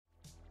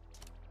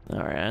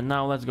Alright, and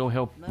now let's go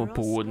help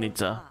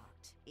Poludnica.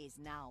 Is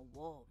now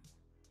warm.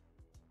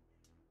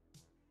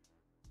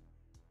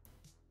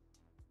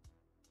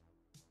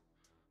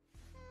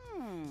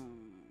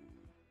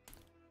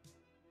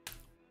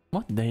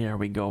 What day are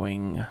we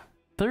going?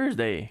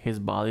 Thursday. His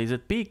body's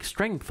at peak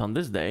strength on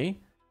this day.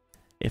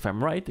 If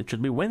I'm right, it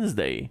should be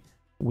Wednesday.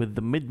 With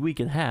the midweek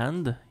at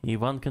hand,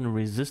 Ivan can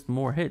resist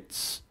more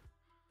hits.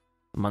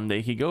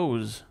 Monday he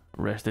goes.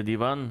 Rested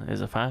Ivan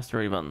is a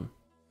faster Ivan.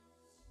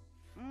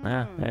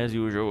 As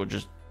usual,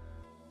 just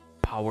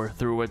power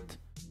through it.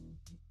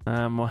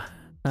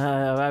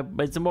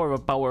 It's more of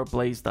a power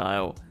play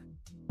style.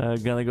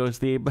 Gonna go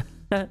sleep.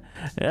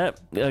 Yep.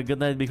 Good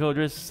night,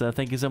 Beholderess.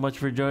 Thank you so much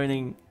for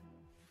joining.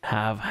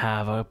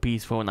 Have a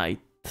peaceful night.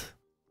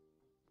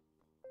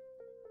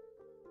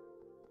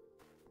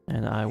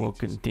 And I will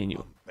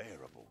continue.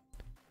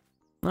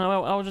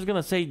 No, I was just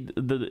gonna say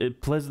the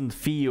pleasant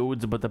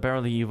fields, but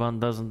apparently Ivan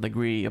doesn't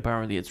agree.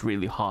 Apparently it's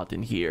really hot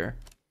in here.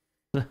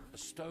 A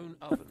stone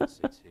oven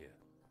sits here.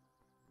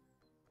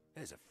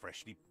 There's a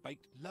freshly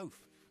baked loaf.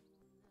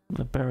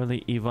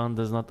 Apparently Ivan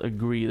does not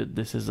agree that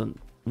this is a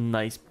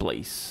nice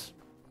place.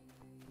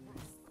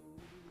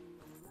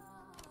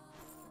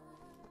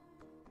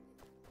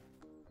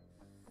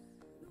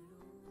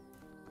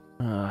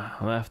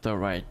 Left or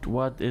right?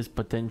 What is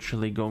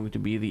potentially going to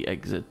be the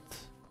exit?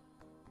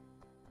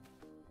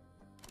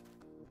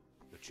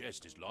 The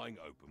chest is lying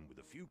open with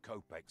a few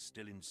kopecks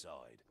still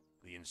inside.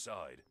 The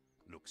inside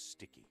looks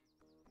sticky.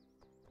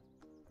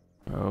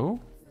 Oh?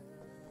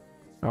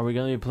 Are we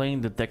gonna be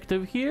playing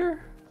detective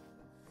here?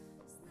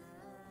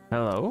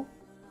 Hello?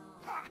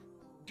 Ha!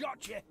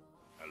 Gotcha!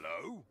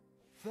 Hello?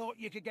 Thought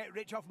you could get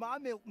rich off my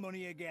milk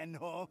money again,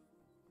 huh?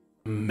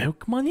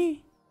 Milk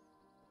money?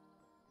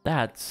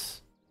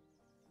 That's...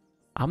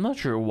 I'm not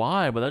sure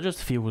why, but that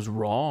just feels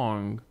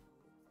wrong.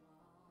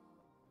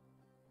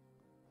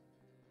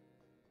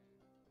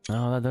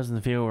 No, that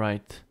doesn't feel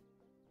right.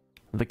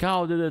 The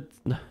cow did it.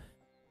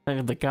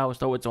 The cow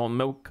stole its own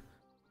milk.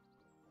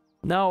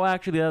 No,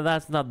 actually,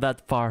 that's not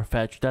that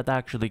far-fetched. That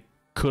actually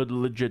could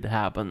legit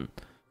happen.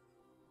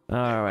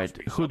 Alright,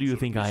 who do you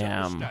think I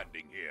am?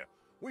 Here.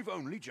 We've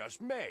only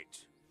just met.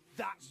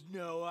 That's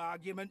no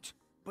argument.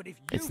 But if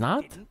you It's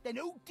not? didn't, then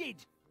who did?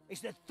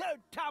 It's the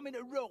third time in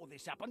a row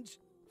this happens.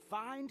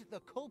 Find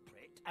the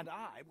culprit, and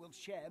I will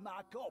share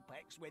my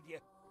kopecks with you.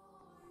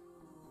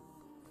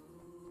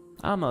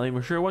 I'm not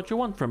even sure what you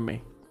want from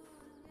me.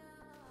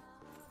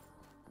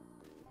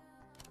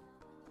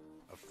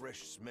 A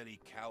fresh, smelly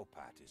cow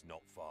pat is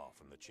not far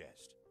from the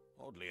chest.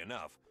 Oddly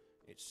enough,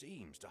 it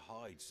seems to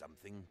hide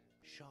something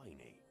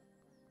shiny.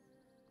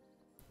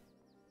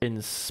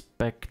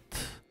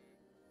 Inspect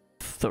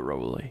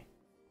thoroughly.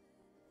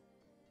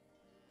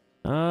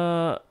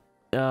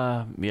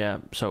 Yeah,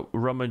 so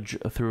rummage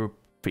through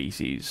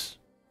feces.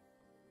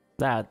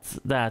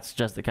 That's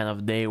just the kind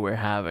of day we're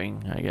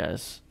having, I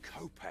guess.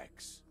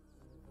 Kopecks.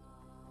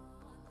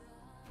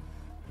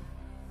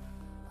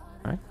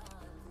 Right?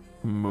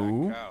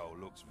 Moo. That cow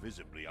looks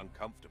visibly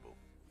uncomfortable.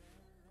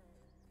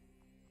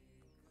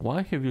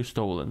 Why have you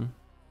stolen?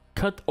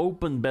 Cut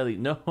open belly.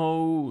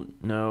 No,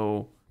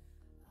 no.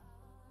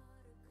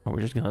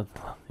 We're just gonna...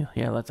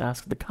 Yeah, let's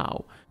ask the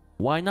cow.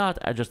 Why not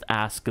I just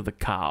ask the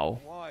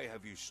cow? Why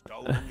have you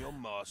stolen your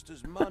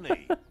master's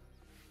money?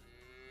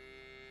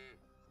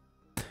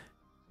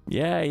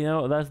 Yeah, you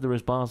know, that's the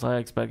response I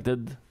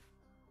expected.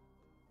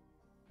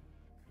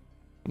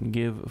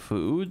 Give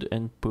food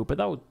and poop it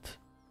out.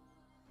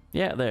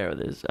 Yeah, there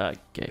it is.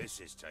 Okay. This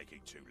is taking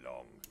too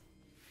long.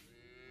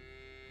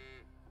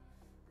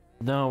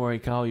 Don't worry,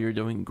 cow, you're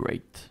doing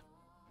great.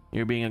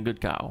 You're being a good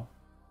cow.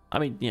 I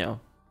mean, you know,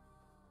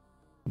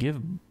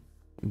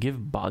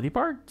 give body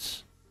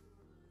parts?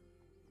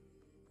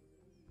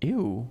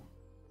 Ew.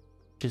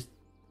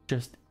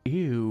 Just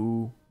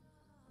ew.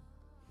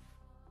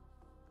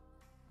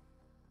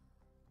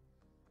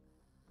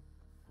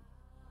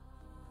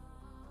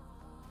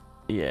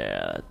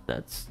 Yeah,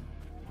 that's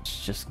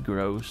just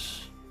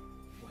gross.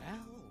 Well,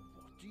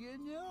 what do you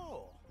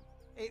know?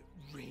 It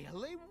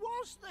really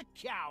was the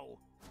cow.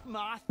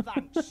 My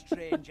thanks,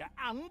 stranger,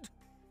 and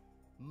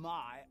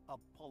my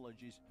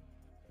apologies.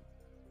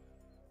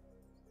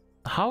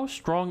 How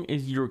strong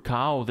is your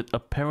cow that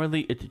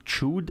apparently it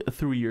chewed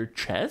through your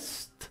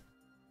chest?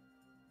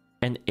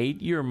 And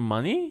ate your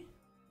money?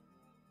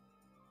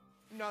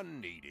 None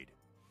needed.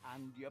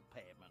 And your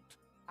payment,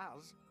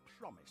 as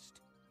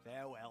promised.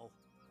 Farewell.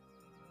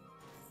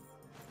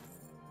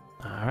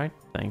 Alright,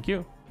 thank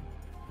you.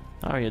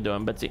 How are you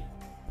doing, Betsy?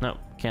 No,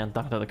 can't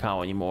talk to the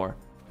cow anymore.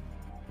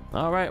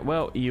 Alright,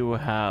 well, you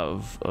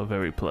have a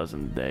very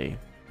pleasant day.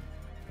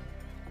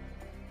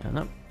 And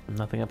no,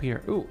 nothing up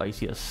here. Ooh, I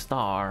see a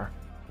star.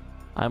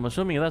 I'm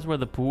assuming that's where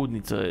the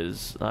Poludnica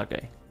is.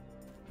 Okay.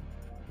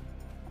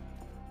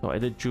 So I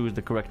did choose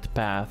the correct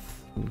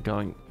path.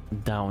 Going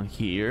down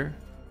here.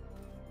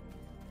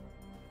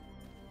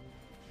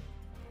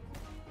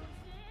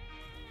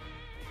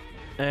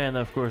 And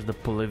of course the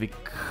Polivik.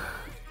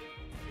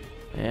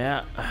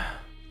 Yeah.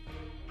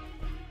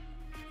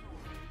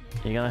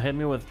 You're gonna hit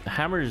me with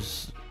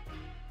hammers?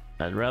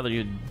 I'd rather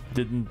you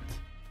didn't.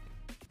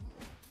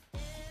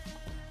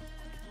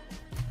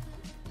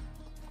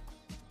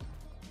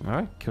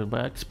 Alright, killed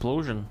by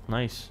explosion.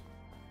 Nice.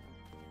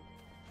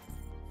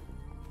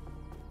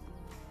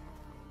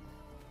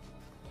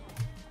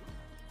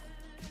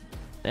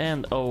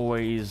 And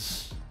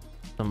always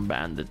some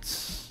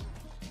bandits.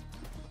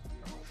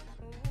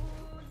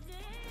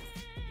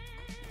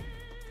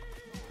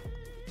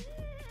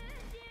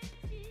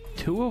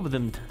 Two of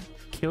them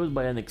killed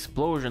by an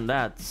explosion.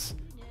 That's...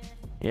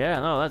 yeah,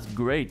 no, that's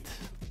great.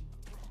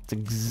 It's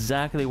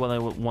exactly what I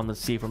would want to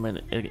see from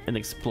an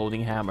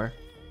exploding hammer.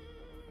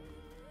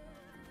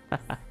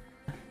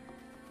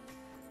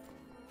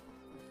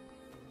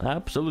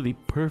 Absolutely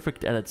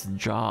perfect at its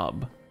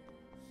job.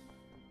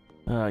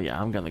 Yeah,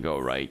 I'm gonna go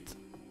right.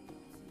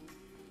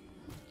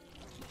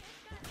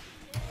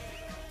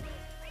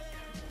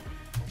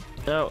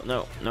 No,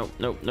 no, no,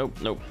 no, no,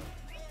 no.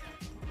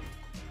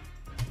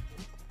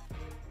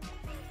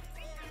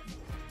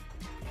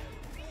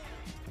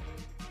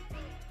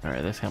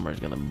 Alright, this hammer is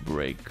gonna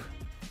break.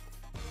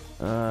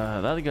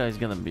 That guy's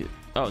gonna be...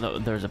 oh no,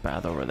 there's a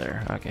path over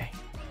there. Okay.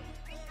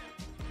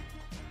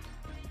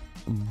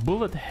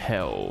 Bullet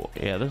hell.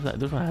 Yeah,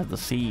 this one has the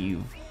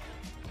sieve.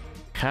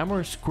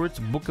 Hammer squirts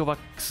Book of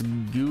Ox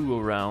goo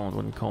around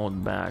when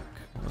called back.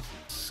 That's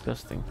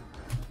disgusting.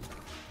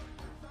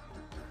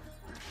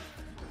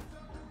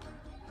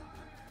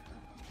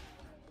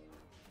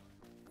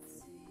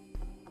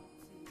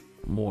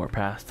 More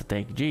paths to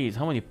take. Jeez,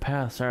 how many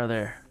paths are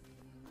there?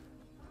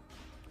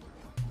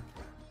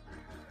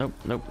 Nope,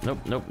 nope, nope,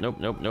 nope, nope,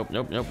 nope, nope,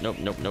 nope, nope, nope,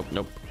 nope, nope,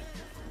 nope.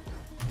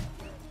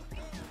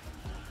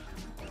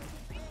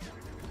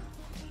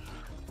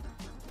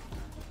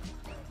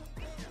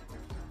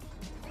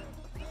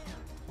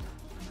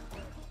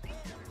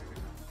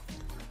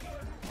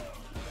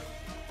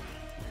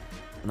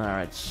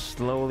 Alright,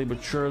 slowly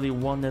but surely,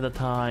 one at a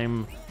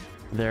time,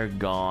 they're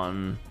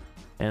gone.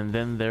 And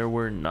then there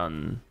were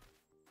none.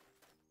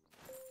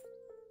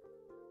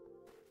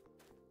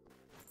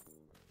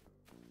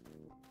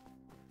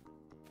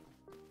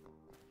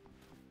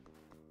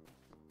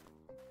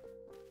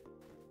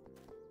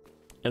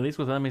 At least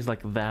with enemies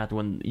like that,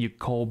 when you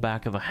call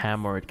back of a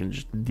hammer, it can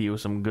just deal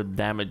some good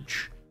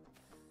damage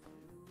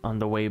on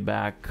the way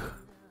back.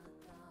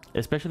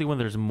 Especially when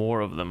there's more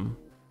of them.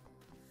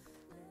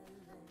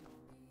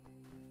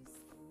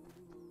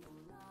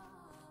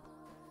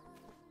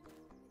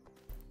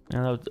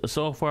 And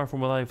so far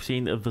from what I've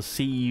seen, the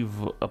sieve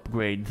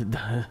upgrade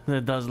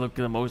that does look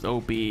the most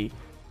OP,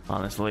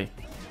 honestly.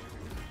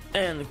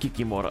 And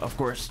Kikimora, of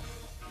course.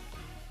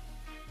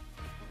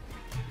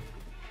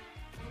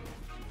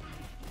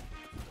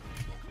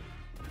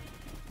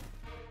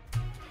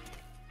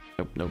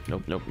 Nope,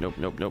 nope, nope, nope,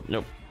 nope, nope,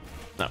 nope.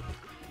 No.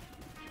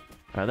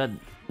 Alright, that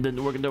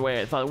didn't work the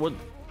way I thought it would.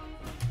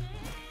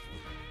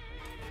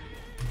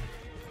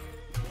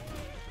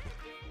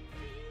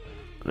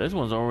 This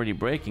one's already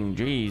breaking.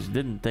 Jeez,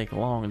 didn't take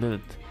long, did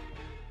it?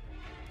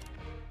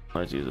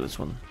 Let's use this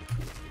one.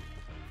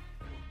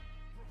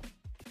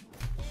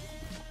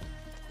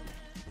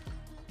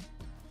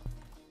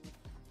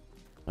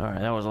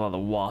 Alright, that was a lot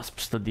of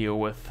wasps to deal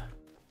with.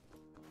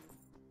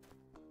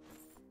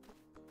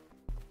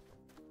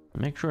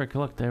 Make sure I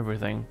collect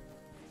everything.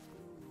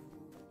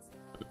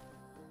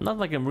 Not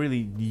like I'm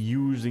really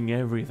using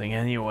everything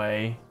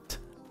anyway.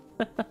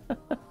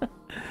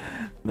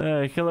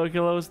 Hello,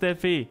 hello,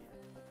 Steffi.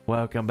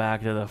 Welcome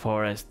back to the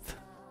forest.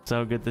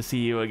 So good to see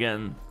you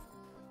again.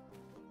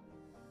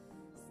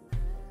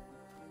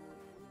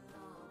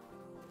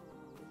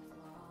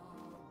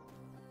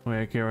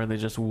 We're currently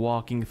just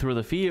walking through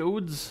the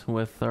fields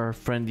with our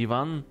friend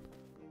Ivan.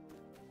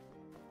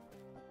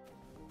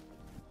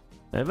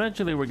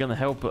 Eventually we're gonna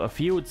help a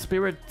field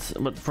spirit,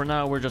 but for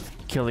now we're just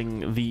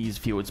killing these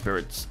field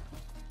spirits.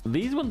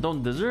 These ones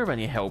don't deserve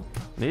any help.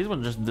 These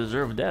ones just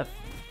deserve death.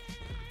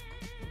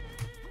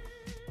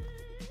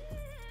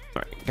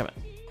 Alright, come on.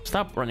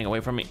 Stop running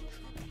away from me.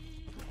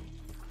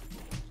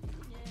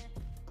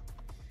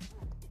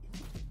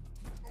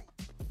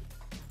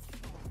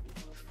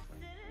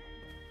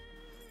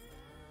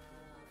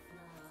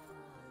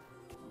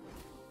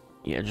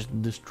 Yeah,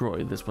 just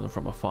destroy this one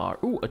from afar.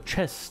 Ooh, a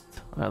chest.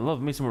 I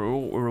love me some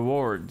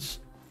rewards.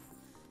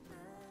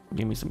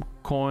 Give me some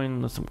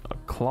coin, some a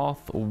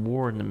cloth, a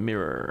worn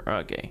mirror.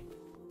 Okay.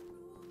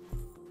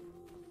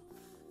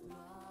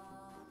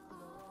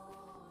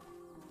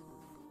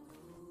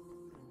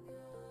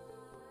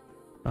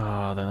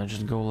 Then I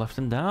just go left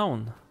and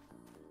down.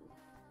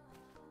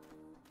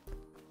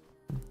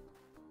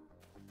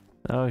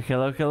 Oh,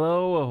 hello,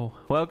 hello.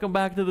 Welcome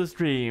back to the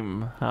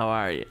stream. How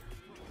are you?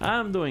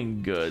 I'm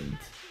doing good.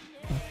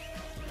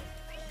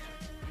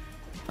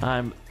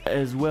 I'm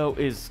as well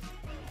as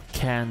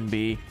can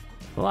be.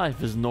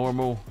 Life is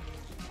normal.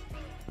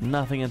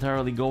 Nothing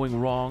entirely going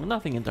wrong,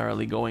 nothing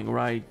entirely going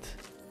right.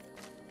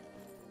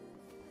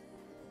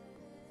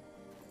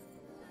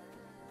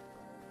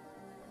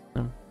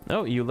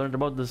 Oh, you learned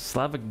about the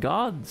Slavic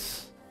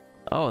gods.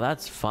 Oh,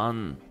 that's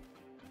fun.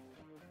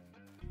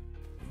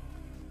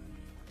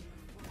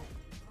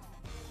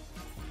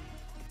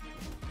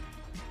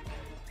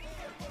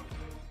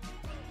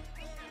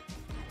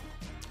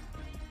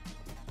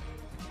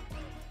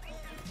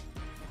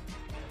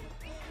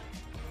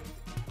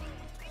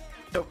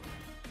 Oh,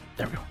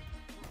 there we go.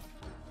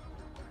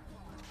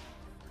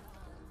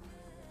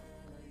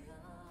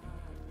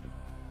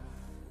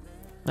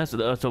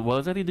 So what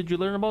exactly did you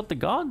learn about the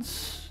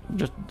gods?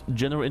 Just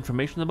general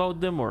information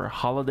about them or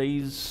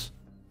holidays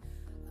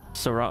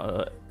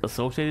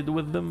associated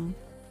with them?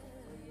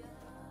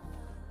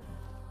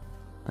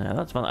 Yeah,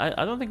 that's fun.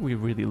 I don't think we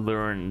really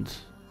learned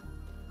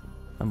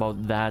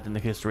about that in the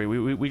history.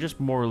 We just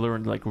more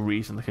learned like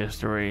recent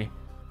history.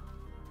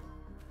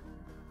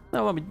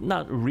 No, I mean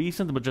not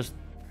recent, but just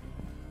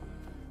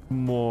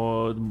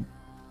more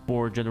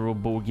general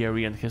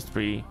Bulgarian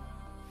history.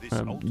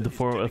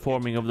 The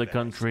forming of the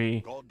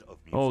country,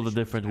 all the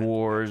different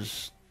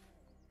wars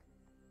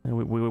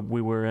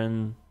we were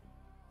in.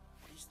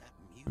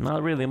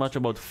 Not really much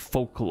about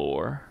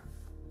folklore.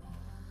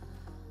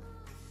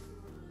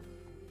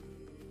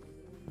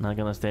 Not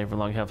gonna stay for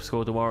long. Have to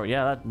go tomorrow.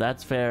 Yeah,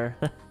 that's fair.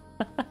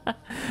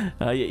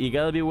 You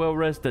gotta be well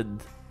rested.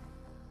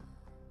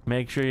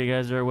 Make sure you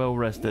guys are well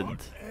rested.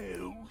 What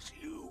ails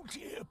you,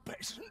 dear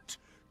peasant?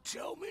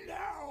 Tell me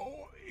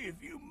now,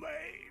 if you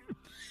may.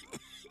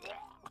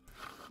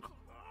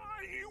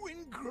 Are you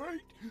in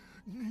great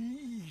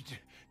need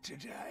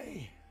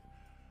today?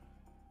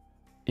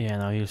 Yeah,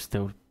 no, you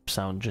still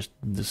sound just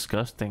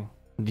disgusting.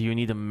 Do you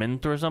need a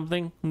mint or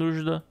something,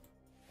 Nujda?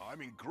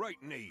 I'm in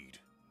great need.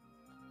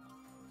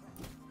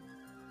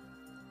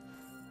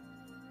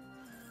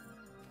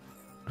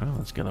 Oh,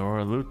 let's get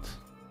our loot.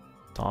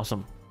 It's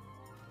awesome.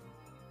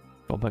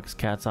 Gobeck's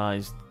cat's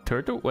eyes.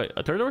 Turtle? Wait,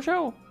 a turtle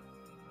shell?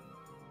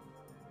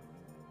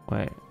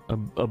 Wait,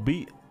 a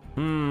beat.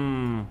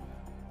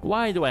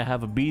 Why do I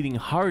have a beating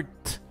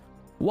heart?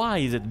 Why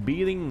is it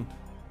beating?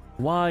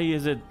 Why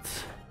is it?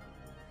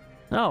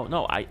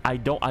 No, I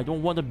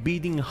don't want a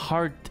beating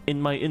heart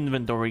in my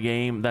inventory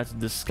game. That's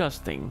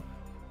disgusting.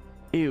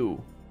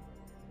 Ew.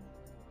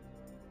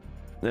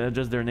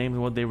 Just their names,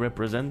 what they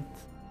represent.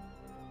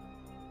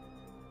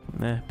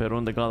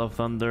 Perun, the god of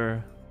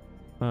thunder.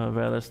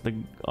 Veles, the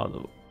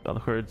god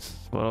of herds.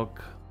 Svarok.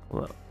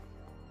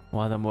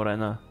 Wada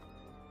Morena.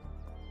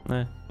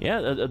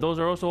 Yeah, those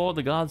are also all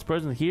the gods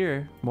present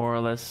here, more or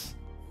less.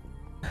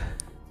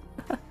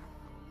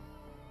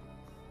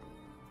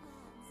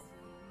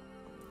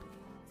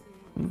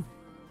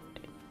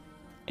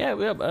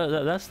 Yeah,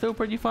 that's still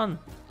pretty fun.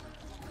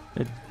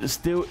 It's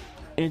still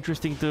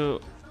interesting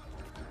to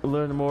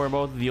learn more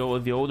about the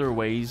older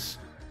ways,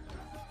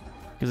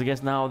 because I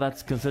guess now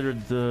that's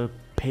considered the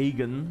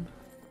pagan.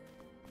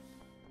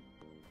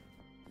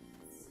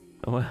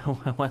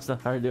 What's the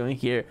heart doing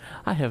here?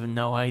 I have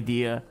no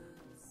idea.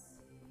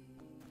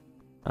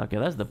 Okay,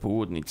 that's the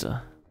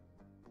Poludnica.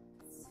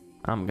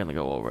 I'm gonna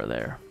go over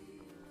there.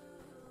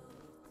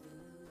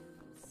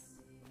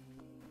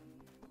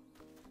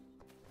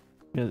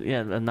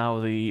 Yeah, and now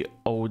the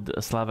old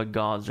Slavic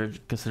gods are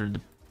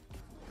considered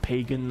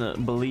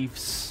pagan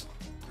beliefs.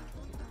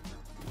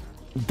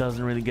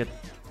 Doesn't really get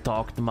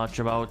talked much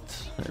about.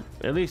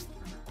 At least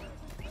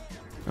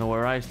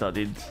where I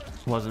studied,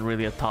 wasn't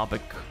really a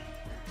topic.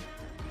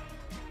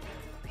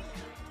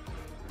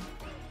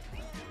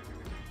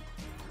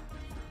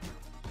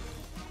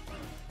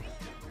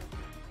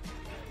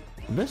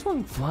 This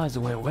one flies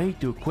away way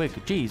too quick.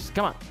 Jeez,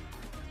 come on.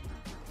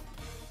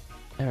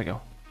 There we go.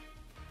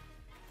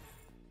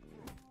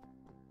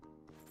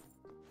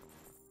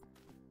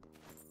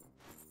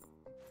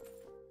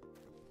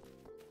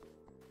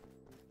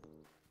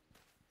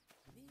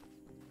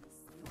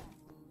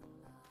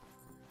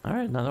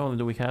 Alright, not only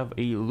do we have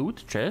a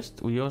loot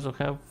chest, we also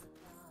have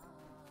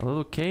a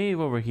little cave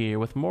over here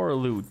with more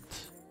loot.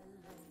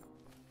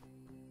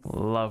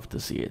 Love to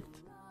see it.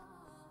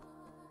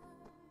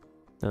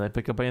 Did I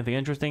pick up anything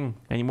interesting?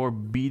 Any more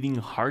beating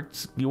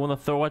hearts you want to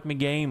throw at me,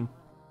 game?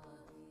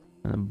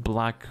 And a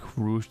black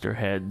rooster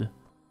head.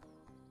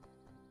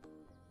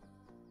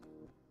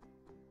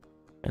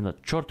 And a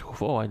short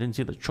hoof. Oh, I didn't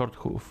see the short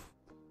hoof.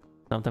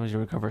 Sometimes you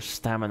recover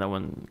stamina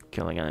when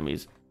killing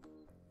enemies.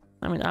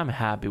 I mean, I'm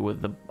happy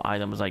with the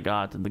items I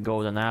got. The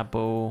golden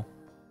apple.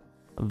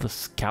 The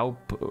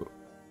scalp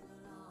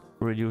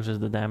reduces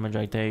the damage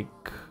I take.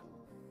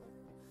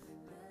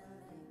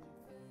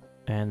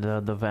 And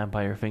the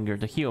vampire finger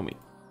to heal me.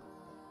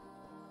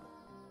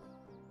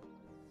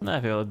 I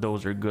feel like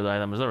those are good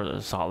items.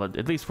 They're solid,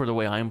 at least for the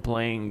way I'm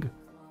playing,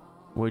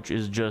 which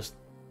is just,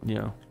 you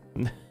know,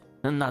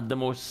 not the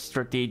most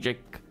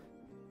strategic,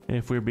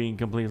 if we're being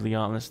completely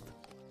honest.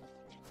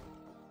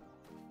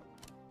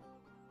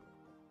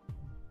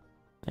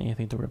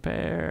 Anything to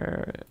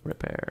repair?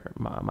 Repair.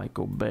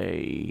 Michael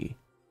Bay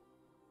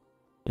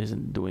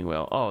isn't doing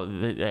well. Oh,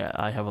 yeah,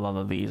 I have a lot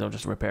of these. I'll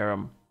just repair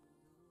them.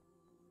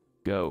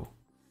 Go.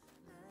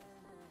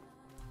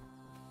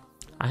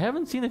 I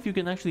haven't seen if you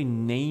can actually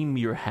name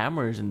your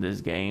hammers in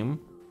this game.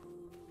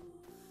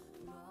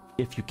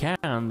 If you can,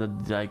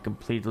 I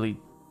completely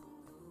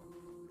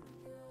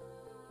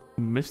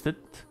missed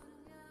it.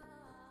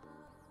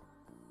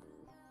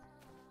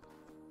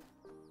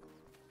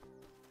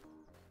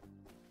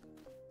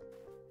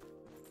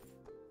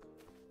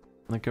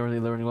 I'm currently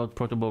learning about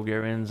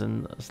Proto-Bulgarians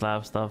and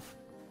Slav stuff.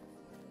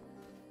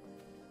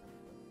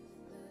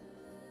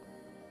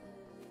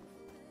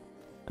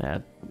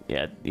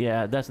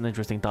 Yeah, that's an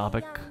interesting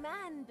topic. A young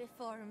man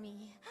before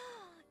me.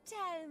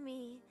 Tell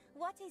me,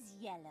 what is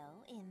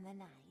yellow in the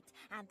night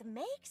and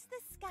makes the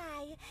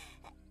sky...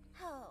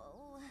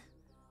 Oh,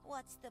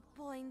 what's the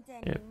point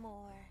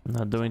anymore?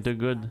 Not doing too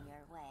good. Just on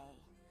your way.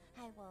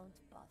 I won't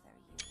bother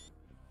you.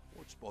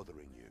 What's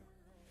bothering you?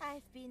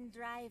 I've been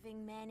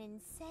driving men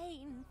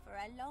insane for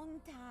a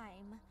long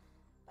time,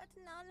 but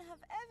none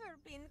have ever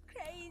been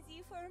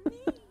crazy for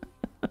me.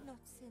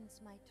 Not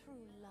since my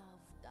true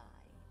love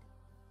died.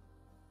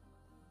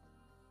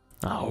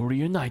 I'll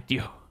reunite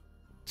you.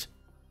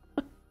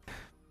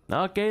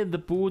 Okay, the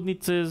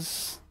Poludnica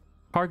is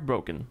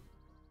heartbroken.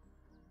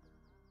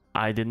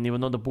 I didn't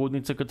even know the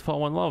Poludnica could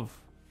fall in love.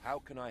 How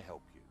can I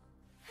help you?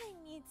 I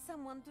need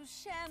someone to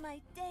share my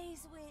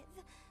days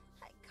with.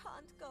 I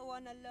can't go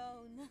on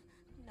alone.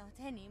 Not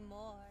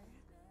anymore.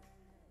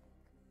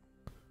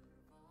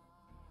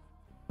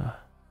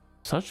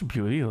 Such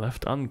beauty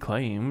left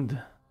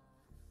unclaimed.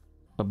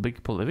 A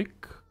big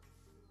Polivic?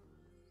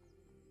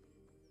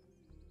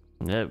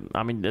 Yeah,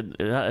 I mean,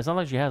 it's not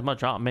like she has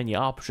many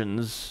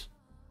options.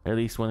 At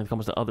least when it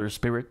comes to other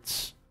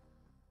spirits.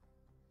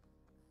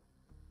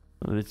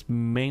 It's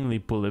mainly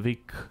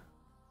Polivic.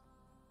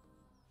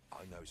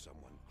 I know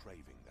someone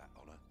craving that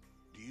honor.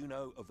 Do you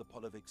know of the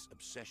Polivic's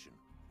obsession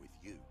with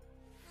you?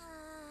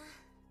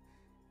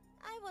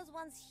 I was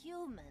once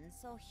human,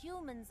 so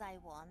humans I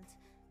want.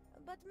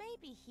 But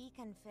maybe he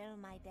can fill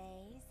my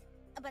days.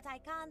 But I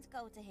can't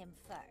go to him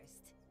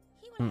first.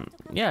 He will have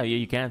to come. Yeah,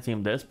 you can't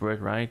seem desperate,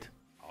 right?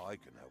 I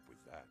can help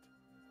with that.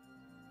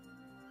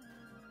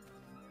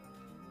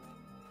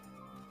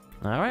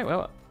 Alright,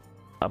 well,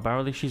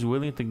 apparently she's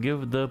willing to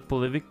give the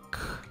Polivic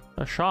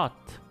a shot.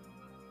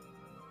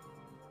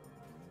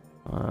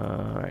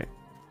 Alright.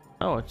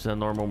 Oh, it's a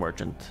normal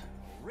merchant.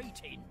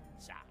 Greetings,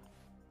 sir.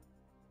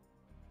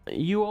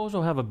 You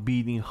also have a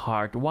beating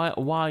heart.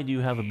 Why do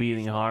you have a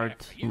beating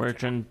heart,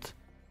 merchant?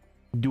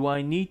 Do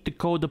I need to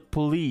call the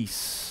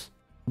police?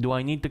 Do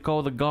I need to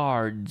call the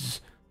guards?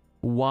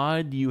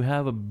 Why do you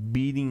have a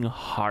beating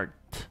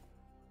heart?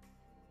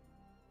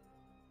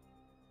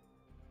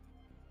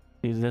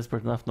 She's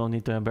desperate enough, no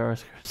need to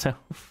embarrass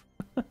herself.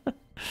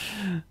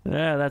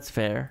 Yeah, that's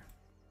fair.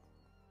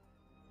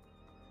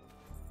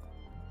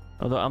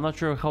 Although I'm not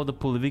sure how the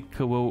Polivic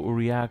will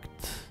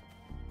react.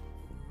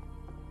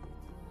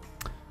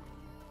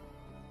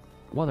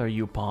 What are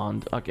you,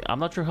 Pond? Okay, I'm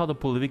not sure how the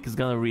Polivic is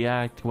gonna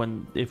react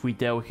if we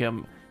tell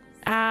him,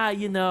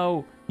 you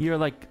know, you're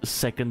like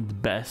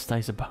second best, I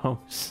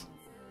suppose.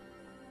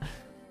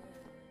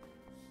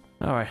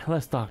 Alright,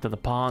 let's talk to the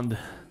Pond.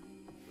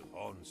 The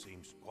pond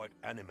seems quite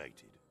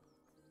animated.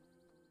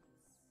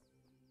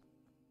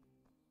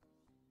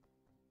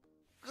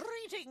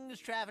 Greetings,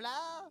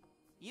 traveler.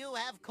 You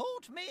have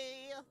caught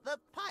me, the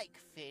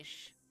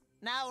pikefish.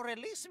 Now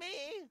release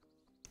me.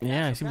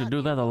 Yeah, I seem to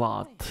do that a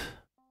lot.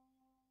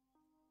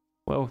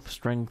 Wealth,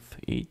 strength,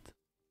 eat,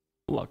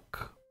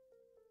 luck.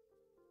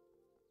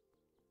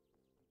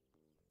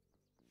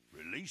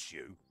 Release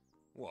you?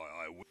 Why,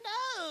 I would.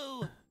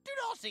 No! Do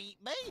not eat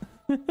me!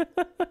 The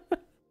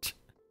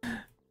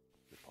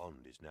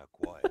pond is now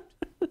quiet.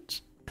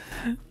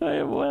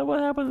 Hey, what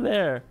happened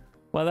there?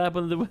 What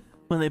happened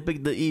when they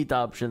picked the eat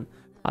option?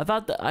 I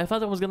thought I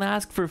was gonna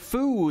ask for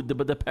food,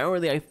 but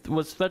apparently I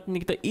was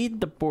threatening to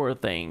eat the poor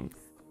thing.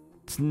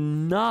 It's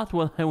not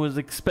what I was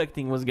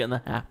expecting was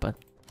gonna happen.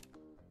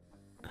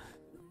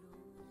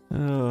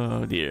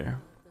 Oh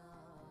dear.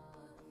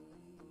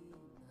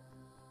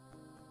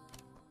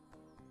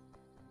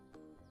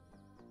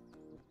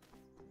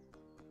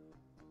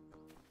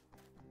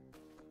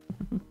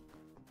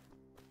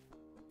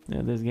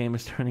 Yeah, this game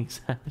is turning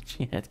savage.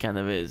 Yeah, it kind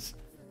of is.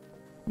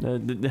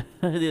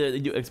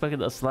 You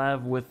expected a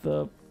Slav with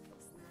how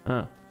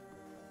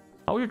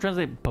would you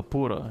translate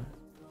papura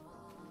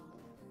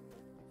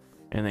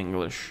in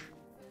English?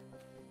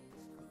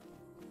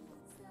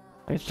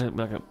 I guess it's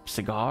like a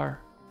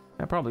cigar.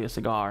 Yeah, probably a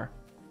cigar.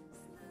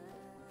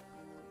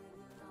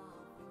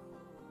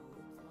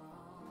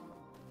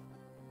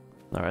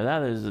 Alright,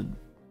 that is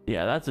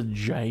that's a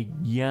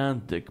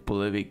gigantic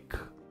Polivic.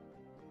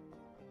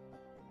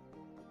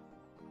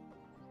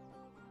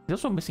 He's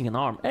also missing an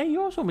arm. Hey,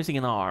 you're also missing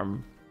an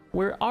arm.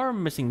 We're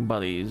arm missing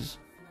buddies.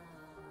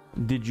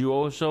 Did you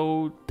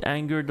also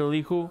anger the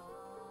Lihu?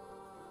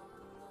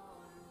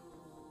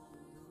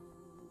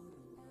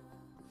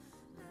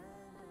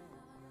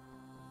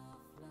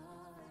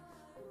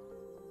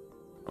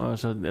 Oh,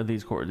 so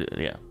these chords,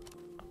 yeah.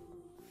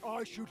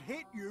 I should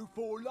hit you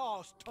for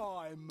last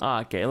time.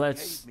 Okay,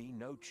 let's Gave me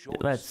no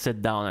choice.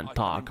 sit down and I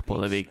talk, am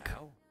in peace Polivic.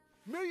 now.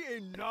 Me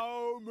in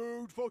no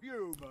mood for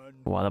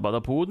human. What about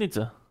the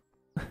Poludnica?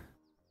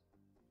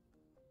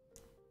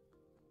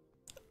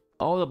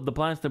 Oh, the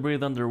plants that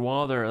breathe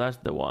underwater, that's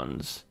the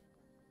ones.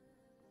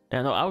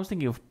 Yeah, no, I was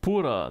thinking of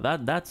Pura.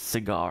 That's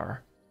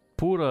cigar.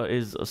 Pura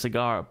is a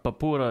cigar.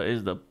 Papura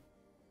is the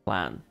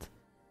plant.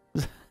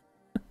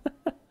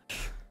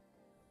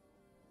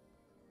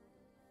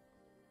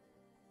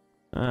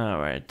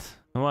 Alright.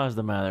 What's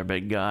the matter,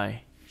 big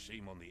guy? You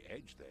seem on the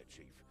edge there,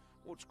 Chief.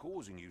 What's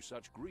causing you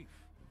such grief?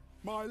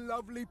 My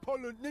lovely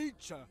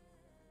Poludnica.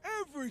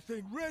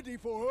 Everything ready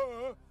for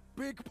her.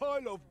 Big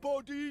pile of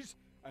bodies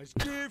as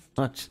gift.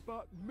 Much.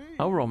 But me,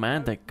 How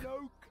romantic. have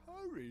no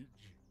courage.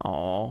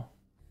 Aw.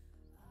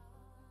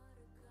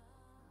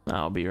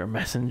 I'll be your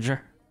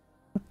messenger.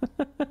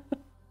 I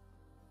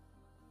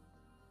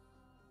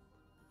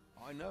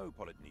know,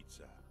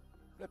 Poludnica.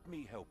 Let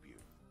me help you.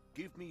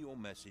 Give me your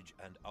message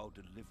and I'll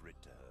deliver it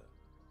to her.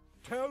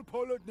 Tell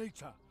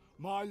Poludnica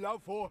my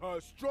love for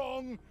her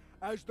strong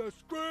as the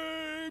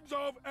screams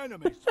of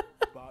enemies.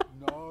 But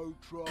no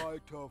try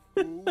to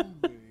fool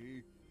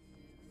me.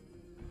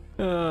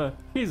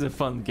 He's a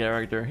fun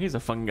character. He's a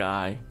fun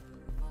guy.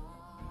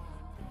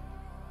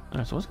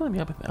 Alright, so what's gonna be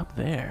up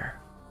there?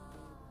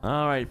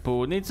 Alright,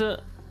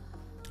 Poludnica.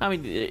 I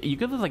mean, you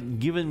could have like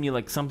given me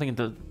like something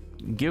to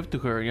give to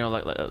her, you know,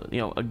 like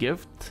you know, a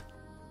gift.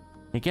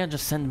 You can't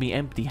just send me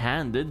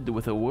empty-handed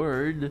with a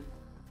word.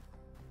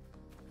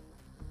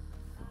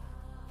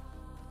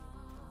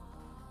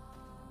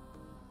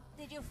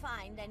 Did you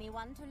find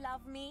anyone to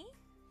love me?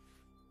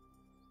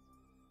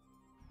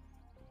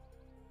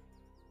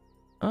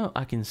 Oh,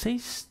 I can say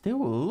still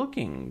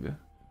looking.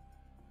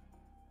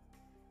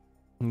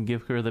 And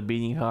give her the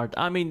beating heart.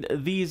 I mean,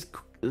 these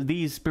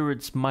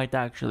spirits might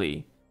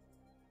actually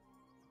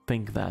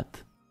think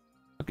that.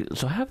 Okay,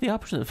 so I have the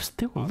option of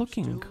still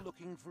looking. Still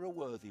looking for a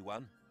worthy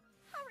one.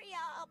 Hurry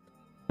up!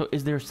 So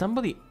is there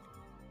somebody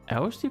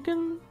else you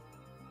can...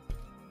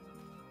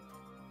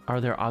 Are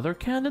there other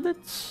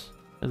candidates?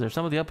 Is there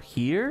somebody up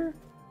here?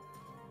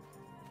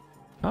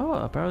 Oh,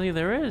 apparently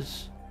there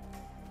is.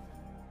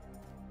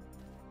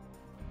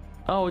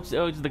 Oh, it's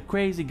the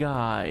crazy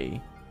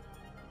guy.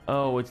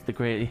 Oh, it's the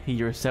crazy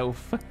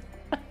yourself.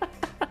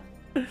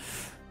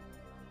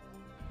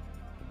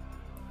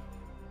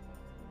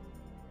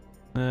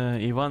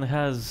 Ivan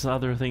has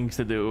other things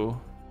to do.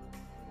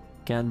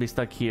 Can't be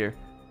stuck here.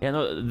 Yeah,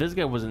 no, this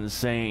guy was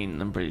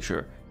insane, I'm pretty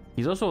sure.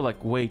 He's also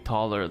like way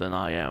taller than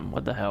I am.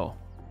 What the hell?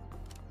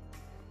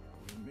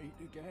 We meet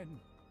again.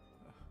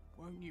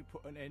 Won't you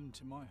put an end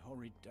to my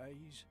horrid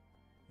days?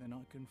 Then I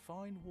can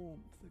find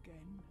warmth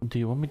again. Do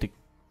you want me to...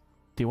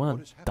 Do you What want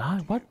has to happened die?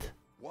 to you? What?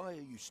 Why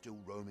are you still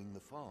roaming the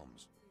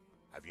farms?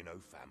 Have you no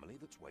family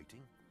that's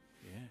waiting?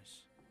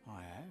 Yes,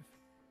 I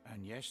have.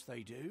 And yes,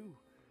 they do.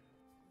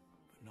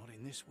 But not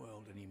in this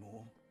world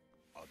anymore.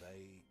 Are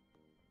they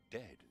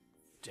dead?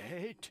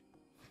 Dead?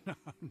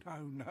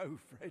 No,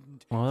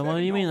 friend. Well, what do They're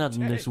you mean not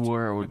in this dead.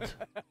 world?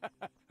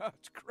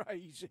 That's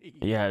crazy.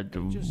 Yeah,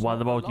 Just what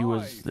not about you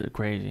was alive.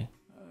 crazy?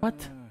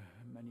 What?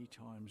 Many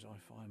times I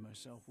find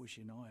myself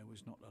wishing I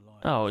was not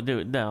alive. Oh,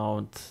 dude,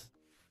 don't.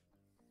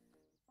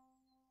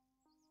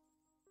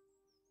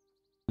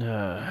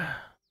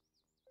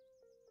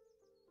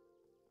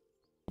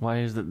 Why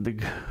is the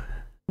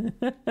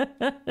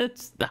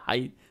it's the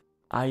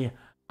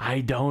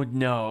I don't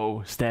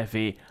know,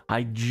 Steffi.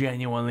 I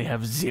genuinely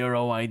have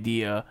zero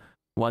idea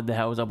what the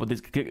hell is up with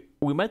this.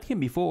 We met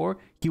him before.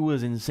 He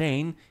was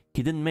insane.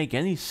 He didn't make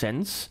any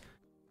sense.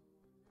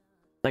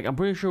 Like, I'm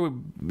pretty sure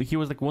he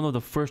was like one of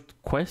the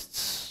first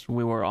quests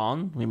we were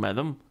on. We met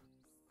him.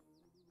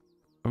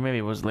 Or maybe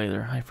it was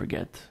later. I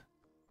forget.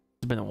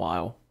 It's been a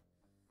while.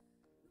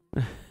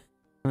 I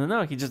don't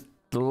know. He just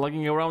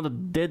lugging around a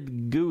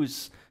dead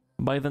goose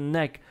by the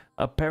neck.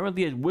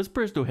 Apparently it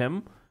whispers to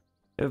him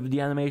if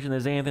the animation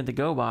is anything to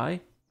go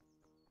by.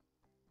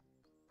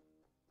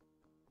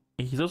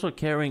 He's also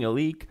carrying a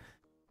leak.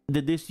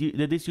 Did this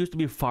used to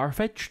be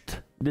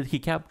Farfetched? Did he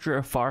capture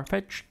a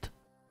Farfetched?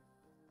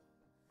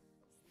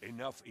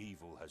 Enough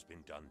evil has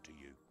been done to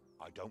you.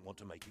 I don't want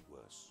to make it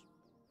worse.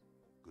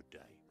 Good day.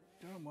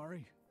 Don't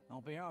worry,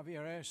 I'll be out of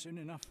your hair soon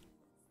enough.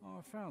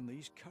 I found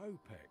these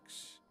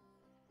kopecks.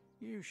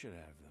 You should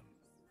have them.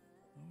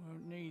 I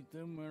won't need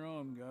them where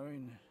I'm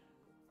going.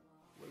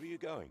 Where are you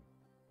going?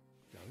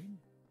 Going?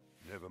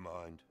 Never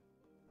mind.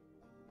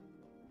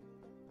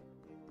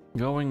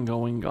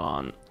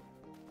 Gone.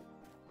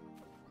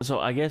 So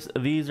I guess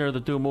these are the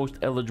two most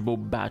eligible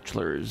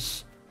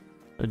bachelors.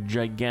 A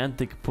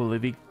gigantic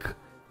Polivik.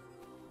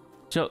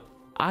 So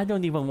I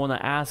don't even want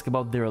to ask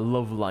about their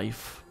love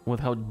life with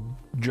how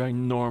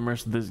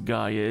ginormous this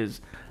guy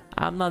is.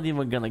 I'm not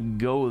even gonna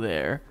go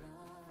there.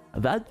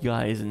 That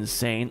guy is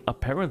insane.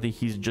 Apparently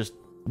he's just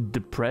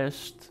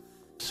depressed,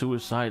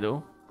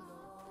 suicidal.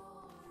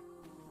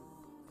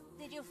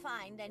 Did you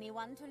find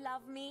anyone to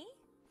love me?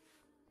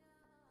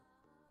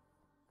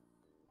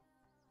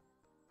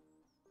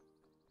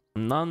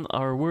 None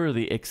are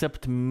worthy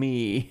except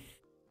me.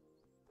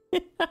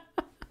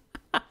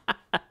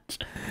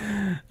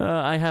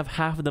 I have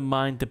half the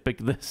mind to pick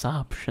this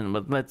option,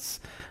 but let's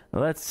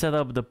set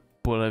up the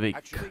Polivik.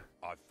 Actually,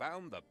 I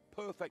found the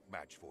perfect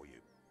match for you.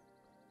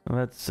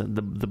 That's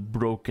the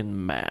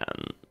broken man.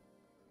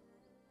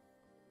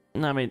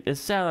 I mean, as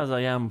sad as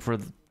I am for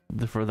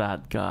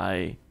that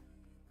guy,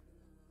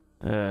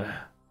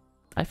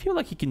 I feel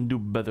like he can do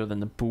better than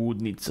the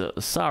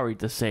Poludnica. Sorry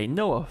to say,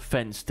 no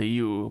offense to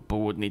you,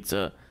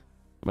 Poludnica,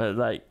 but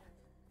like,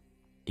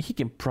 he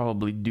can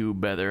probably do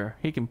better.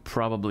 He can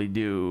probably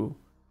do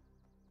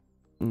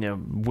you know,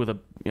 with a,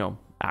 you know,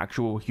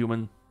 actual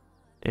human,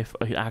 if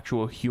an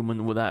actual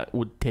human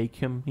would take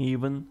him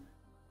even.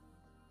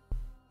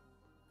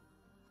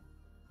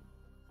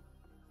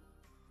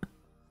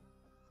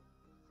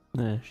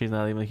 She's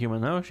not even a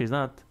human. No, she's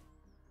not.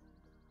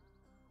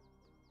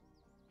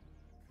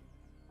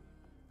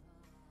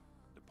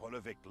 The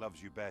Polovic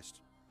loves you best.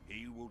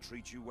 He will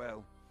treat you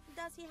well.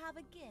 Does he have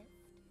a gift?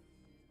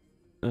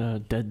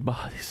 Dead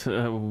bodies.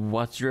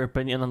 What's your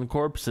opinion on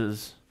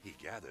corpses? He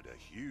gathered a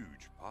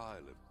huge pile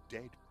of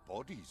dead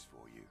bodies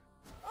for you.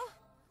 Oh,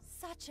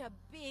 such a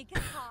big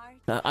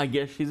heart. I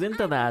guess she's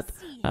into that.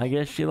 I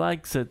guess she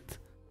likes it.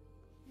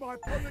 My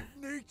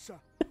Poludnica,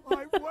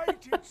 I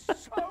waited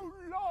so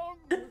long.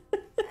 Oh,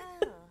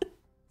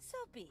 so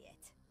be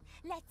it.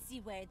 Let's see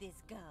where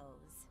this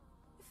goes.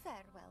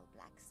 Farewell,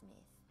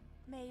 blacksmith.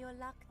 May your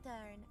luck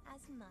turn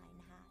as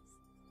mine has.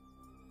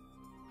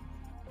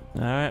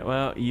 Alright,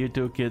 well, you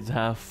two kids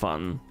have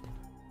fun.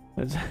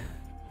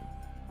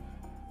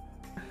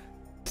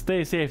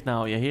 Stay safe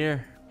now, you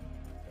hear?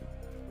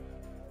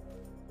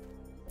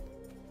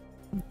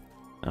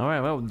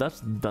 Alright, well, that's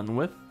done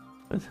with.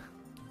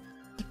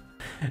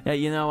 Yeah,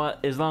 you know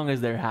what? As long as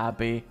they're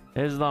happy,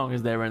 as long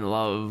as they're in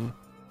love,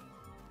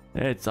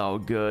 it's all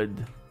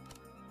good.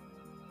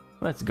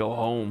 Let's go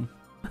home.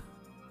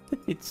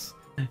 It's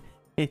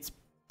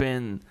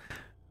been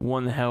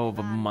one hell of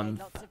a month.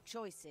 Lots of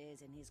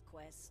choices in his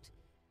quest.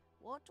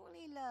 What will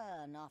he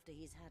learn after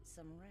he's had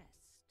some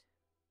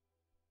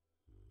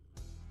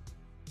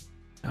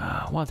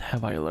rest? What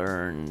have I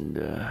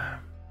learned?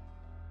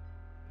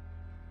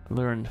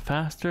 Learn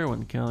faster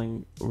when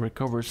killing,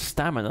 recovers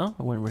stamina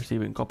when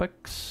receiving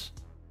kopecks.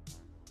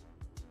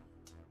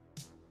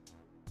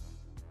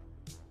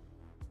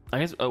 I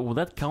guess, will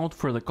that count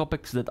for the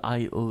kopecks that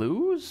I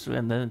lose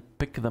and then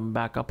pick them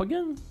back up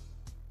again?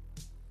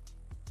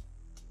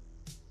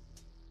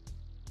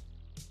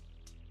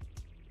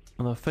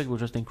 And the fate will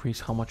just increase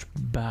how much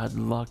bad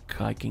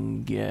luck I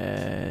can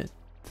get.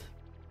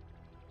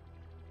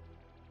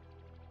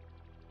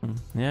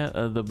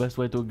 Yeah, the best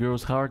way to a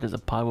girl's heart is a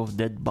pile of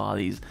dead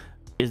bodies.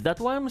 Is that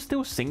why I'm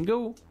still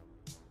single?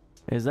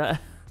 Is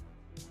that...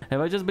 Have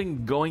I just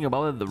been going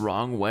about it the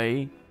wrong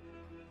way?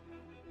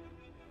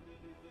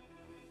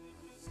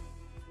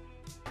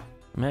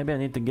 Maybe I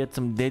need to get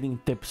some dating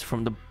tips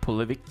from the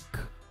Polovic.